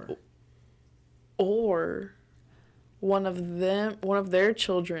Ferb were. Or one of their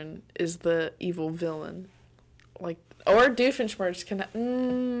children is the evil villain. Like, or Doofenshmirtz can...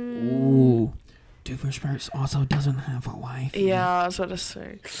 Ooh. Doofenshmirtz also doesn't have a wife. Yeah, I was about to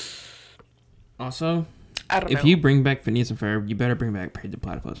say. Also, I don't know. if you bring back Phineas and Ferb, you better bring back Pedro the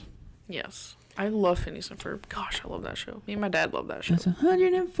Platypus. Yes. I love Phineas and Ferb. Gosh, I love that show. Me and my dad love that show. It's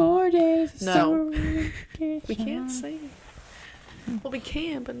 104 days. No. We can't sing. Well, we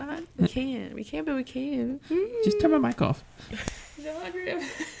can, but not. We can. We can, but we can. Just turn my mic off.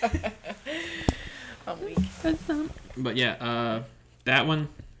 I'm weak. But yeah, that one.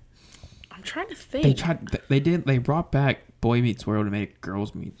 I'm trying to think. They brought back Boy Meets World and made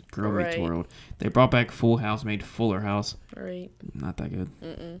Girl Meets World. They brought back Full House, made Fuller House. Right. Not that good.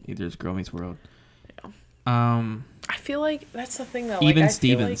 Either is Girl Meets World. Yeah. I feel like that's the thing though. Even like,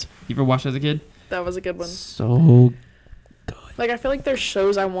 Stevens. You ever watched as a kid? That was a good one. So good. Like, I feel like there's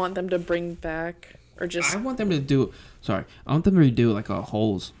shows I want them to bring back, or just... I want them to do... Sorry. I want them to redo, like, a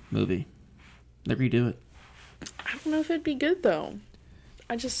Holes movie. Like, redo it. I don't know if it'd be good, though.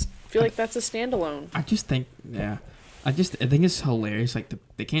 I just feel like that's a standalone. I just think... Yeah. I think it's hilarious. Like,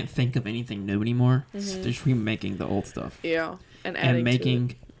 they can't think of anything new anymore. So they're just remaking the old stuff. Yeah. And adding and making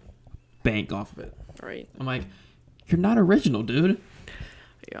to it. Bank off of it. Right. I'm like, you're not original, dude.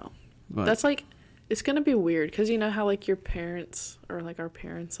 Yeah. But that's like... It's going to be weird, because you know how, like, your parents, or, like, our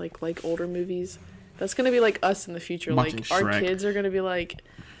parents, like older movies? That's going to be, like, us in the future. Watching like, Shrek. Our kids are going to be like,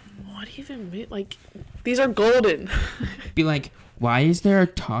 what even mean? Like, these are golden. Be like, why is there a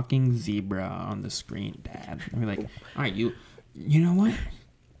talking zebra on the screen, Dad? And be like, all right, you know what?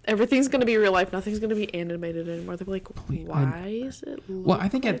 Everything's going to be real life. Nothing's going to be animated anymore. They'll be like, why is it Well, I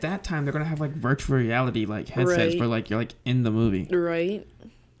think at that time, they're going to have, like, virtual reality, like, headsets where, like, you're, like, in the movie. Right.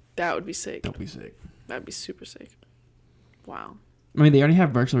 That would be sick. That'd be sick. That'd be super sick. Wow. I mean, they already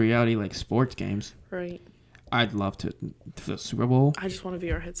have virtual reality, like, sports games. Right. I'd love to. For the Super Bowl. I just want a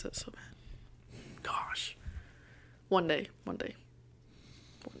VR headset so bad. Gosh. One day.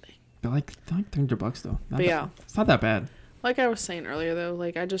 They're like $300 though. But yeah. It's not that bad. Like I was saying earlier, though,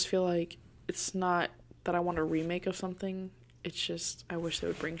 like, I just feel like it's not that I want a remake of something. It's just I wish they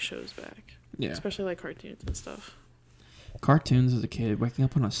would bring shows back. Yeah. Especially, like, cartoons and stuff. Cartoons as a kid, waking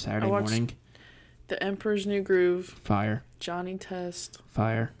up on a Saturday morning. The Emperor's New Groove. Fire. Johnny Test.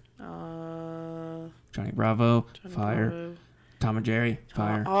 Fire. Johnny Bravo. Fire. Bravo. Tom and Jerry.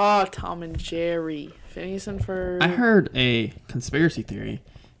 Fire. Tom and Jerry. Phineas and Ferb. I heard a conspiracy theory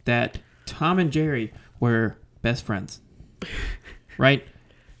that Tom and Jerry were best friends. Right?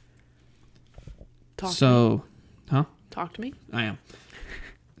 Talk to me. I am.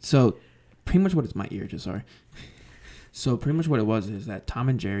 So, pretty much what it's my ear, just sorry. So pretty much what it was is that Tom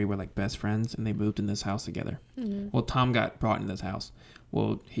and Jerry were like best friends and they moved in this house together. Mm-hmm. Well, Tom got brought in this house.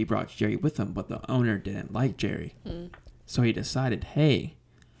 Well, he brought Jerry with him, but the owner didn't like Jerry. So he decided, hey,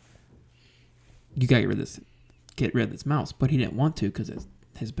 you gotta get rid of this mouse. But he didn't want to because it's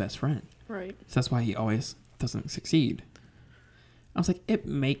his best friend. Right. So that's why he always doesn't succeed. I was like, it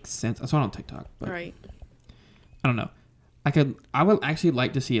makes sense. I saw it on TikTok, but right. I don't know. I would actually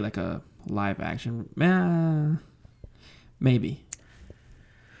like to see like a live action. Maybe.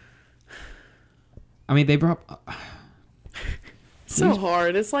 I mean, they brought... so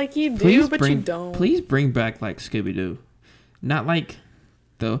hard. It's like you do, but you don't. Please bring back, like, Scooby-Doo. Not like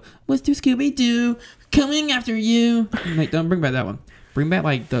let's do Scooby-Doo, coming after you. Like, don't bring back that one. Bring back,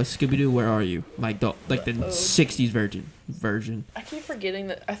 like, the Scooby-Doo, Where Are You? Like the 60s version. I keep forgetting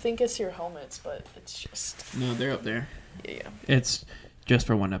that. I think it's your helmets, but it's just... No, they're up there. Yeah. It's just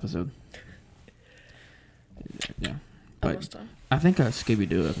for one episode. Yeah. But I think a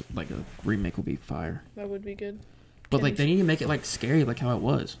Scooby-Doo, like a remake, will be fire. That would be good. But like they need to make it like scary, like how it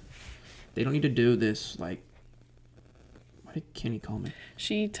was. They don't need to do this like. What did Kenny call me?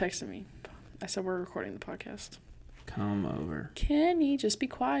 She texted me. I said we're recording the podcast. Come over. Kenny, just be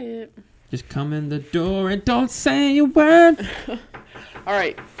quiet. Just come in the door and don't say a word. All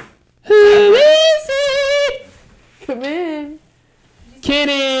right. Who is it? Come in.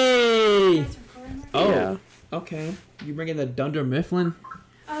 Kenny. Oh. Yeah. Okay. You bringing the Dunder Mifflin?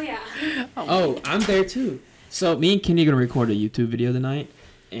 Oh, yeah. Oh, I'm there too. So me and Kenny are going to record a YouTube video tonight,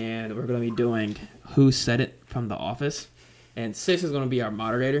 and we're going to be doing Who Said It from The Office. And Sis is going to be our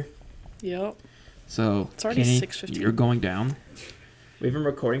moderator. Yep. So, It's already Kenny, 6:15. you're going down. We've been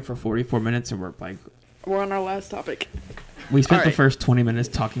recording for 44 minutes, and we're on our last topic. We spent All the right. first 20 minutes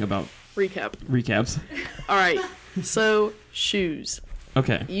talking about recaps. All right. So, shoes.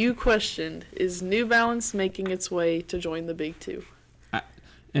 Okay. You questioned, is New Balance making its way to join the big two?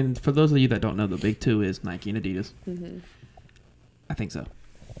 And for those of you that don't know, the big two is Nike and Adidas. Mm-hmm. I think so.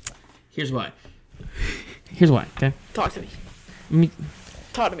 Here's why. Okay? Talk to me.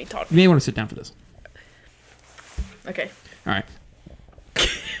 Talk to me. You may want to sit down for this. Okay. All right.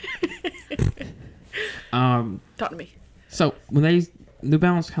 Talk to me. So when New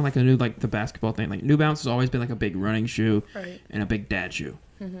Balance kind of like the basketball thing. Like New Balance has always been like a big running shoe, right, and a big dad shoe.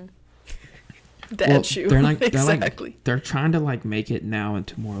 Mm-hmm. Dad shoe. Exactly. They're trying to like make it now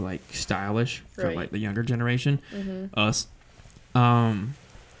into more like stylish for right, like the younger generation, mm-hmm, us.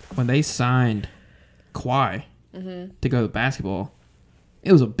 When they signed Kawhi, mm-hmm, to go to basketball,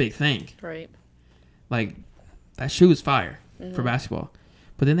 it was a big thing. Right. Like that shoe is fire, mm-hmm, for basketball.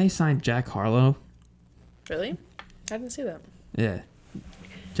 But then they signed Jack Harlow. Really? I didn't see that. Yeah.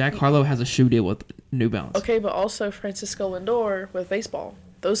 Jack Harlow has a shoe deal with New Balance. Okay, but also Francisco Lindor with baseball.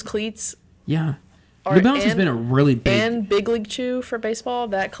 Those cleats. Yeah. New Balance has been a really big... And Big League Chew for baseball,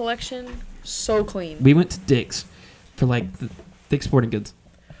 that collection, so clean. We went to Dick's for like the Dick's Sporting Goods.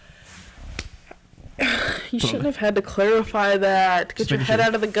 You shouldn't have had to clarify that. Get your head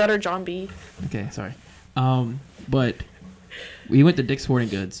out of the gutter, John B. Okay, sorry. But we went to Dick's Sporting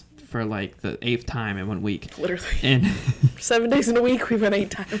Goods for like the 8th time in 1 week. Literally. And 7 days in a week, we went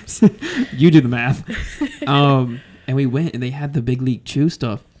 8 times. You do the math. And we went and they had the Big League Chew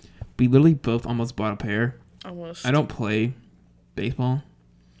stuff. We literally both almost bought a pair. Almost. I don't play baseball,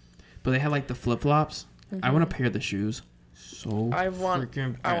 but they had like the flip-flops. Mm-hmm. I want a pair of the shoes. I want a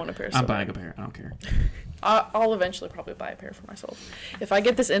pair. I'm buying a pair. I don't care. I'll eventually probably buy a pair for myself. If I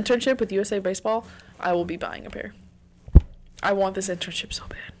get this internship with USA Baseball, I will be buying a pair. I want this internship so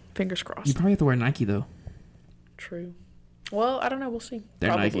bad. Fingers crossed. You probably have to wear Nike though. True. Well, I don't know. We'll see.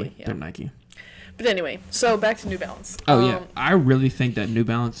 They're probably, Nike. Yeah. They're Nike. But anyway, so back to New Balance. Oh yeah, I really think that New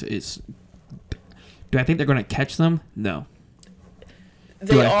Balance is. Do I think they're going to catch them? No.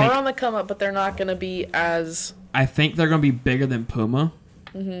 They are on the come up, but they're not going to be as. I think they're going to be bigger than Puma.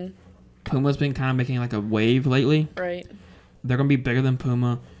 Mm-hmm. Puma's been kind of making like a wave lately. Right. They're going to be bigger than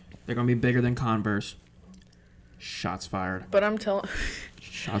Puma. They're going to be bigger than Converse. Shots fired. But I'm telling.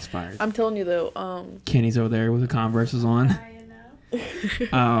 Shots fired. I'm telling you though. Kenny's over there with the Converses on.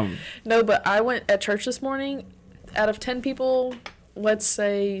 No, but I went at church this morning. Out of 10 people, let's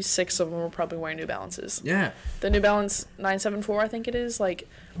say 6 of them were probably wearing New Balances. Yeah. The New Balance 974, I think it is, like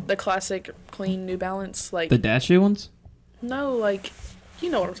the classic clean New Balance, like the dad shoe ones. No, like you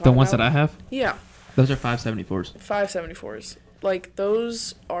know what I'm talking about. The ones about. that I have. Yeah. Those are 574s. 574s. Like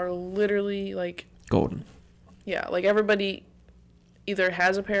those are literally like golden. Yeah, like everybody either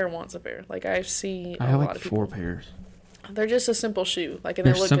has a pair or wants a pair. Like I see I have lot like of people. 4 pairs. They're just a simple shoe. Like and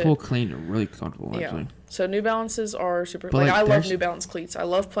they're they look simple, good. Clean, and really comfortable. Actually. Yeah. So New Balances are super. But like I love New Balance cleats. I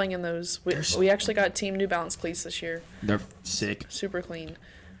love playing in those. We actually got Team New Balance cleats this year. They're sick. Super clean.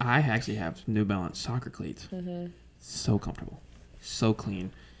 I actually have New Balance soccer cleats. Mm-hmm. So comfortable, so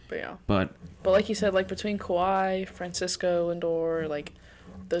clean. But yeah. But like you said, like between Kawhi, Francisco Lindor, like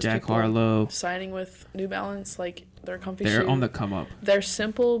those Jack people Harlow signing with New Balance, like they're comfy. They're shoe. on the come up. They're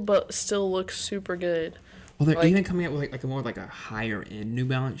simple but still look super good. Well, they're even coming out with like a more like a higher end New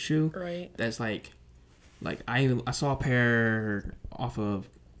Balance shoe. Right. That's like I saw a pair off of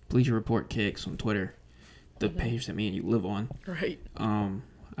Bleacher Report Kicks on Twitter, the page that me and you live on. Right.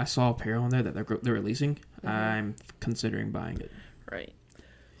 I saw a pair on there that they're releasing. Mm-hmm. I'm considering buying it. Right.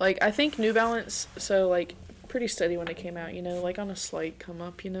 Like I think New Balance, so like pretty steady when it came out, you know, like on a slight come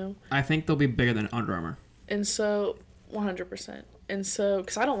up, you know. I think they'll be bigger than Under Armour. And so 100%. And so,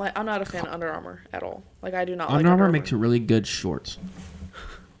 because I'm not a fan of Under Armour at all. Like, I do not like Under Armour. Under Armour makes really good shorts.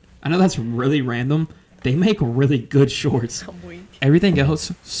 I know that's really random. They make really good shorts. I'm weak. Everything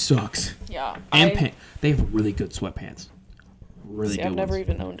else sucks. Yeah. And they have really good sweatpants. Really good I've never ones.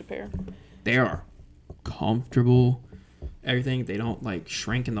 even owned a pair. They are comfortable. Everything. They don't, like,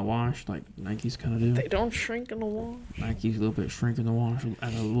 shrink in the wash like Nikes kind of do. They don't shrink in the wash. Nikes a little bit shrink in the wash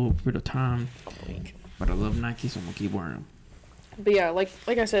at a little bit of time. I'm weak. But I love Nikes, so I'm going to keep wearing them. But yeah, like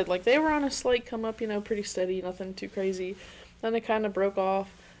I said, like they were on a slight come up, you know, pretty steady, nothing too crazy. Then it kind of broke off,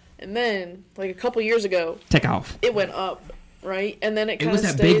 and then like a couple years ago, take off. It went up, right? And then it kind of was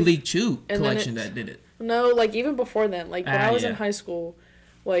that Big League Chew collection that did it. No, like even before then, like when I was in high school,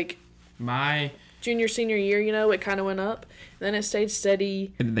 Like my junior, senior year, you know, it kind of went up. Then it stayed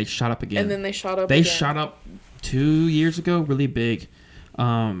steady. And then they shot up again. And then they shot up They again. shot up 2 years ago, really big.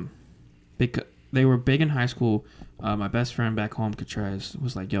 Because they were big in high school. My best friend back home, Catrez,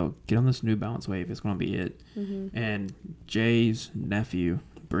 was like, yo, get on this New Balance wave. It's going to be it. Mm-hmm. And Jay's nephew,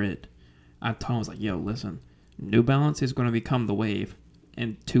 Britt, I told him, I was like, yo, listen, New Balance is going to become the wave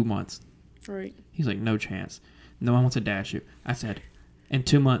in 2 months. Right. He's like, no chance. No one wants to dash you. I said, in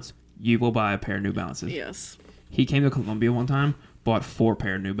 2 months, you will buy a pair of New Balances. Yes. He came to Columbia one time, bought 4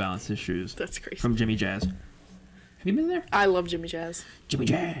 pair of New Balances shoes. That's crazy. From Jimmy Jazz. Have you been there? I love Jimmy Jazz. Jimmy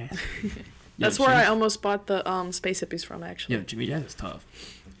Jazz. That's where I almost bought the Space Hippies from, actually. Yeah, Jimmy Jazz is tough.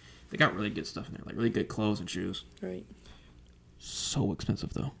 They got really good stuff in there, like really good clothes and shoes. Right. So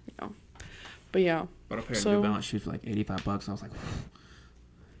expensive though. Yeah. But yeah. Bought a pair of New Balance shoes for like $85. I was like,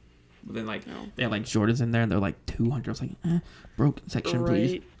 but then like they had like Jordans in there and they're like $200. I was like, broken section,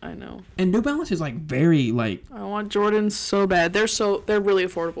 please. I know. And New Balance is like very like. I want Jordans so bad. They're really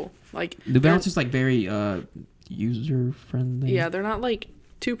affordable. Like New Balance is like very user friendly. Yeah, they're not like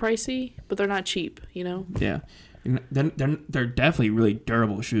too pricey, but they're not cheap. You know. Yeah. They're definitely really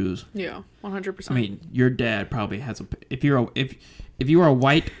durable shoes. Yeah, 100%. I mean, your dad probably has a. If you are a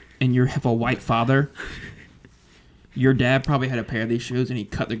white and you have a white father, your dad probably had a pair of these shoes and he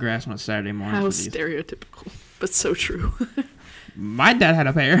cut the grass on a Saturday morning. How stereotypical, but so true. My dad had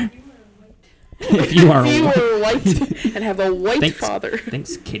a pair. If you are white and have a white father.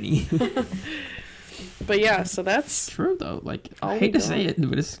 Thanks, Kenny. But yeah, so that's true though. Like I hate to say it,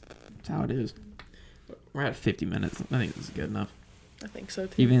 but it's how it is. We're at 50 minutes. I think this is good enough. I think so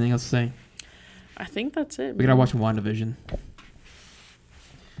too. You have anything else to say? I think that's it. We gotta watch WandaVision.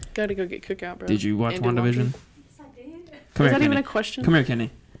 Gotta go get Cookout, bro. Did you watch WandaVision? Yes, I did. Is that Kenny. even a question? Come here,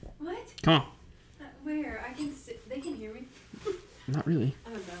 Kenny. What? Come on. Where? They can hear me. Not really. I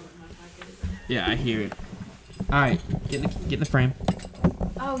don't know what my pocket is. Yeah, I hear it. All right, get in the frame.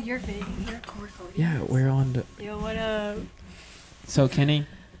 Oh, you're recording. Yeah, we're on the. Yo, what up? So Kenny,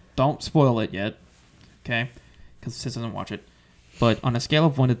 don't spoil it yet, okay? Because Sis doesn't watch it. But on a scale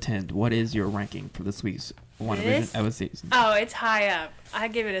of 1 to 10, what is your ranking for this week's WandaVision episode? Oh, it's high up. I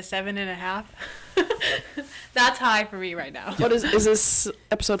give it a 7.5. That's high for me right now. What is this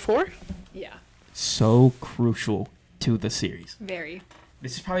episode 4? Yeah. So crucial to the series. Very.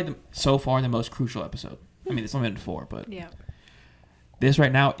 This is probably so far the most crucial episode. I mean, it's only been 4, but yeah. This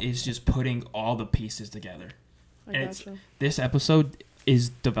right now is just putting all the pieces together. I gotcha. This episode is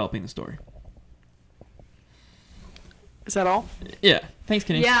developing the story. Is that all? Yeah. Thanks,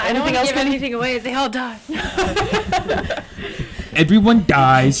 Kenny. Yeah, I don't want to give anything away. They all die. Everyone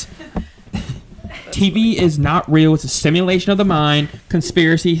dies. TV is not real. It's a simulation of the mind.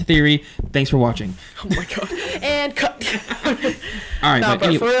 Conspiracy theory. Thanks for watching. Oh my god. And cut. All right. No,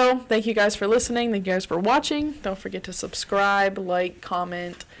 but for real, thank you guys for listening. Thank you guys for watching. Don't forget to subscribe, like,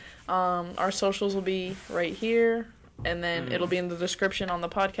 comment. Our socials will be right here. And then it'll be in the description on the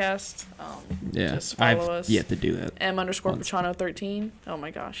podcast. Just follow us. I've yet to do that. M_Petrano13. Oh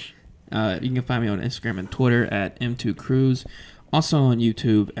my gosh. You can find me on Instagram and Twitter at M2Cruz. Also on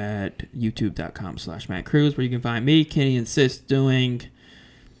YouTube at youtube.com/MattCruz, where you can find me, Kenny, and Sis doing...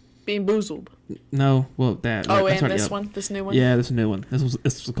 Being boozled. No, well, that. Oh, and this one? This new one? Yeah, this new one. This was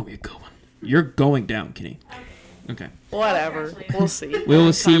going to be a good one. You're going down, Kenny. Okay. Whatever. We'll see. We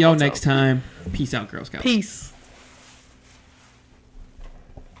will see y'all next time. Peace out, Girl Scouts. Peace.